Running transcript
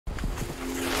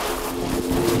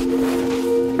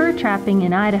Fur trapping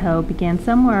in Idaho began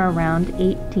somewhere around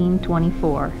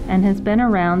 1824 and has been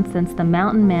around since the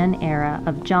mountain man era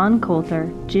of John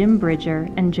Coulter, Jim Bridger,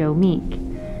 and Joe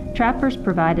Meek. Trappers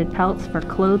provided pelts for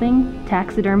clothing,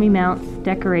 taxidermy mounts,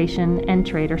 decoration, and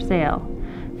trade or sale.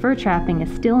 Fur trapping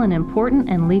is still an important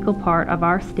and legal part of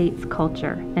our state's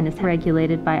culture and is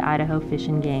regulated by Idaho Fish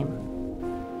and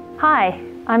Game. Hi,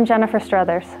 I'm Jennifer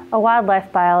Struthers, a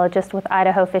wildlife biologist with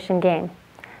Idaho Fish and Game.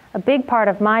 A big part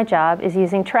of my job is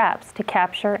using traps to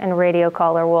capture and radio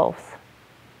collar wolves.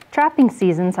 Trapping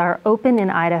seasons are open in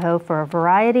Idaho for a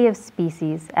variety of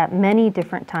species at many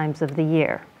different times of the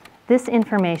year. This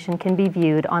information can be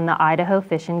viewed on the Idaho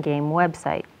Fish and Game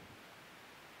website.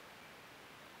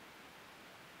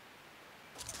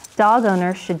 Dog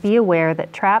owners should be aware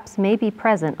that traps may be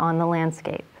present on the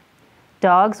landscape.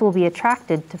 Dogs will be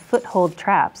attracted to foothold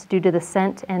traps due to the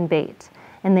scent and bait,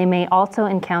 and they may also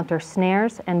encounter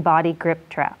snares and body grip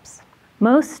traps.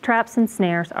 Most traps and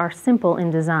snares are simple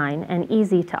in design and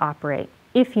easy to operate,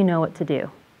 if you know what to do.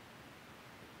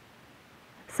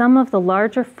 Some of the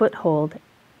larger foothold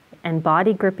and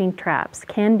body gripping traps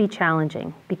can be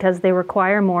challenging because they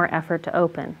require more effort to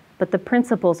open, but the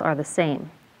principles are the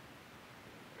same.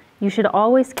 You should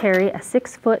always carry a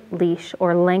 6-foot leash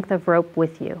or length of rope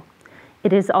with you.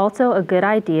 It is also a good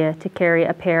idea to carry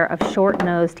a pair of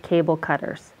short-nosed cable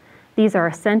cutters. These are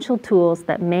essential tools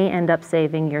that may end up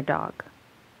saving your dog.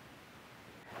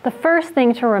 The first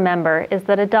thing to remember is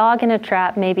that a dog in a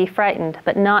trap may be frightened,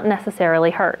 but not necessarily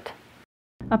hurt.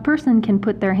 A person can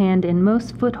put their hand in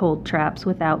most foothold traps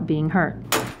without being hurt.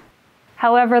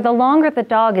 However, the longer the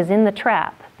dog is in the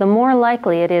trap, the more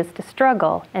likely it is to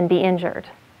struggle and be injured.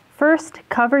 First,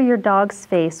 cover your dog's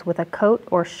face with a coat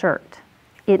or shirt.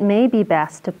 It may be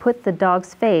best to put the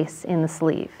dog's face in the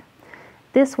sleeve.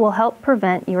 This will help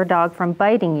prevent your dog from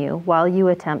biting you while you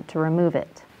attempt to remove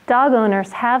it. Dog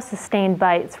owners have sustained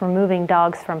bites removing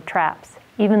dogs from traps,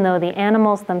 even though the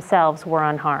animals themselves were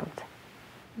unharmed.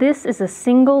 This is a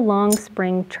single long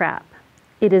spring trap.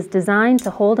 It is designed to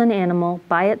hold an animal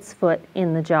by its foot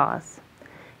in the jaws.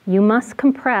 You must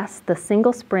compress the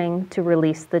single spring to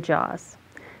release the jaws.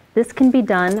 This can be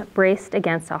done braced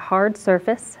against a hard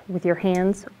surface with your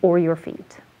hands or your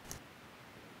feet.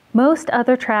 Most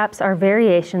other traps are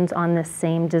variations on this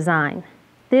same design.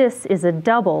 This is a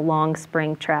double long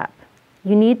spring trap.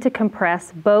 You need to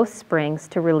compress both springs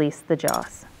to release the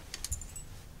jaws.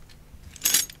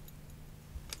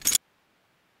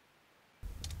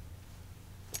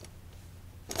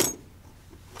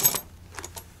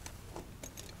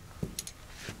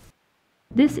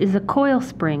 This is a coil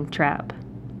spring trap.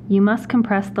 You must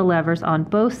compress the levers on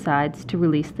both sides to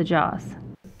release the jaws.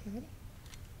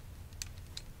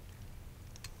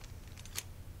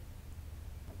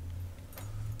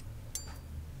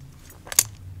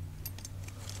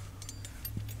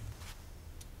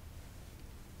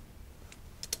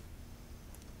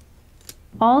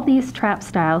 All these trap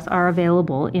styles are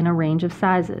available in a range of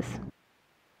sizes.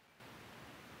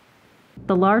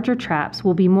 The larger traps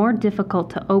will be more difficult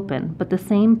to open, but the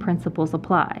same principles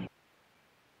apply.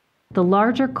 The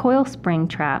larger coil spring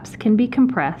traps can be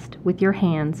compressed with your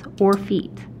hands or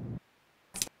feet.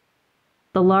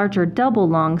 The larger double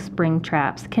long spring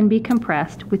traps can be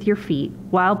compressed with your feet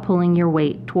while pulling your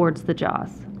weight towards the jaws.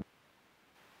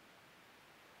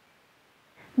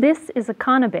 This is a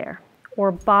conibear,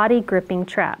 or body gripping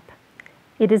trap.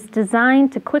 It is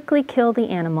designed to quickly kill the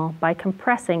animal by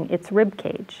compressing its rib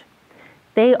cage.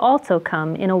 They also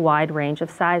come in a wide range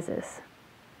of sizes.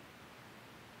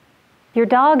 Your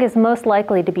dog is most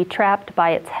likely to be trapped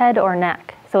by its head or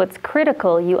neck, so it's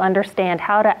critical you understand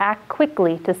how to act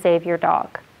quickly to save your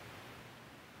dog.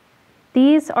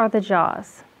 These are the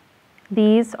jaws.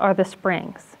 These are the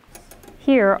springs.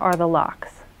 Here are the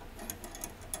locks.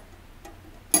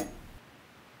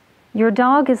 Your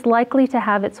dog is likely to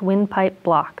have its windpipe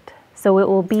blocked, so it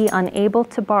will be unable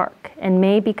to bark and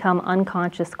may become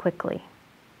unconscious quickly.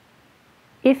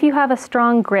 If you have a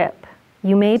strong grip,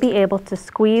 you may be able to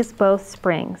squeeze both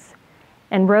springs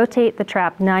and rotate the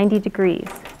trap 90 degrees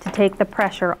to take the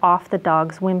pressure off the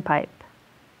dog's windpipe.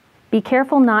 Be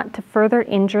careful not to further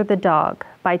injure the dog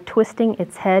by twisting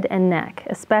its head and neck,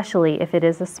 especially if it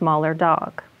is a smaller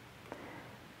dog.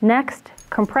 Next,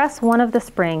 compress one of the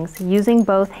springs using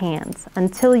both hands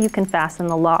until you can fasten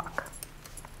the lock.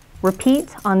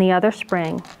 Repeat on the other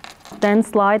spring, then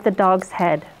slide the dog's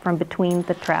head from between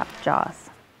the trap jaws.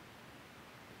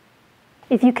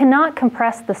 If you cannot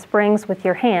compress the springs with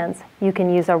your hands, you can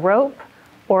use a rope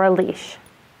or a leash.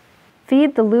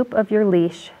 Feed the loop of your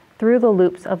leash through the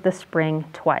loops of the spring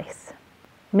twice.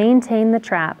 Maintain the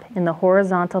trap in the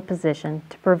horizontal position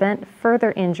to prevent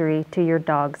further injury to your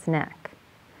dog's neck.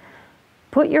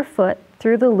 Put your foot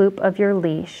through the loop of your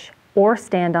leash or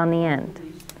stand on the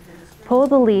end. Pull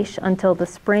the leash until the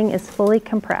spring is fully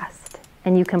compressed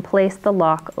and you can place the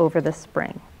lock over the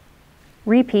spring.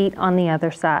 Repeat on the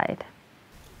other side.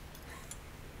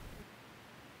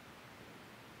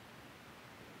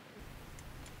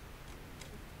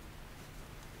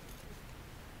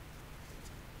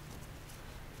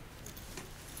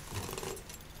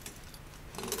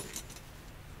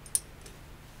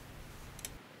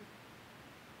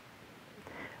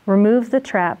 Remove the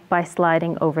trap by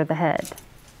sliding over the head.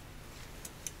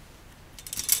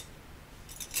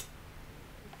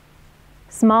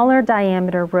 Smaller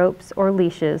diameter ropes or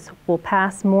leashes will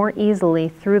pass more easily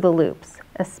through the loops,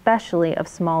 especially of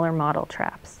smaller model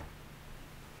traps.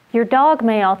 Your dog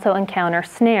may also encounter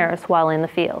snares while in the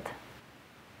field.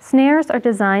 Snares are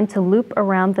designed to loop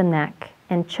around the neck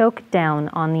and choke down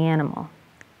on the animal.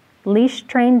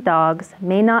 Leash-trained dogs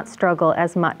may not struggle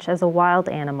as much as a wild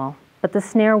animal, but the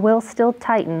snare will still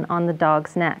tighten on the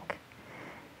dog's neck.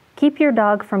 Keep your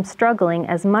dog from struggling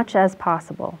as much as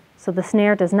possible, so the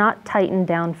snare does not tighten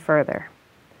down further.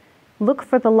 Look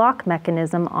for the lock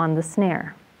mechanism on the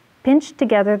snare. Pinch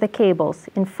together the cables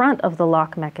in front of the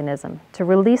lock mechanism to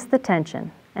release the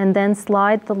tension, and then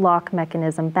slide the lock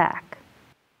mechanism back.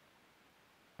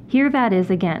 Here that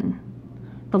is again.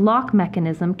 The lock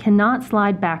mechanism cannot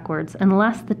slide backwards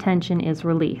unless the tension is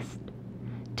released.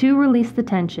 To release the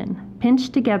tension, pinch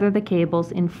together the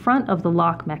cables in front of the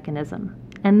lock mechanism,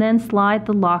 and then slide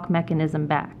the lock mechanism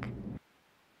back.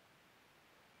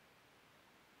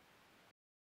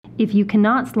 If you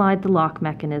cannot slide the lock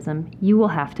mechanism, you will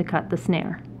have to cut the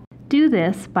snare. Do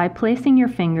this by placing your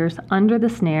fingers under the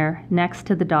snare next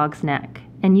to the dog's neck,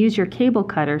 and use your cable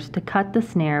cutters to cut the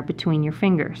snare between your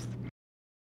fingers.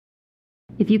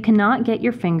 If you cannot get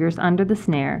your fingers under the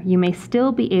snare, you may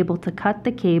still be able to cut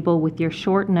the cable with your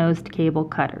short-nosed cable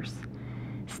cutters.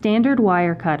 Standard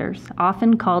wire cutters,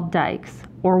 often called dikes,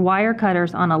 or wire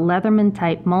cutters on a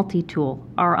Leatherman-type multi-tool,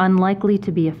 are unlikely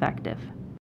to be effective.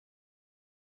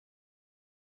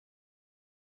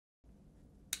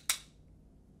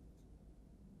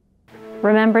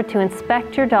 Remember to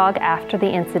inspect your dog after the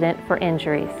incident for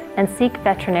injuries and seek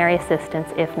veterinary assistance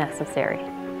if necessary.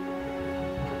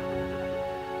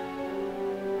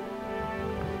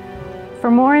 For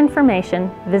more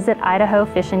information, visit Idaho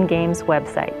Fish and Game's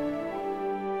website.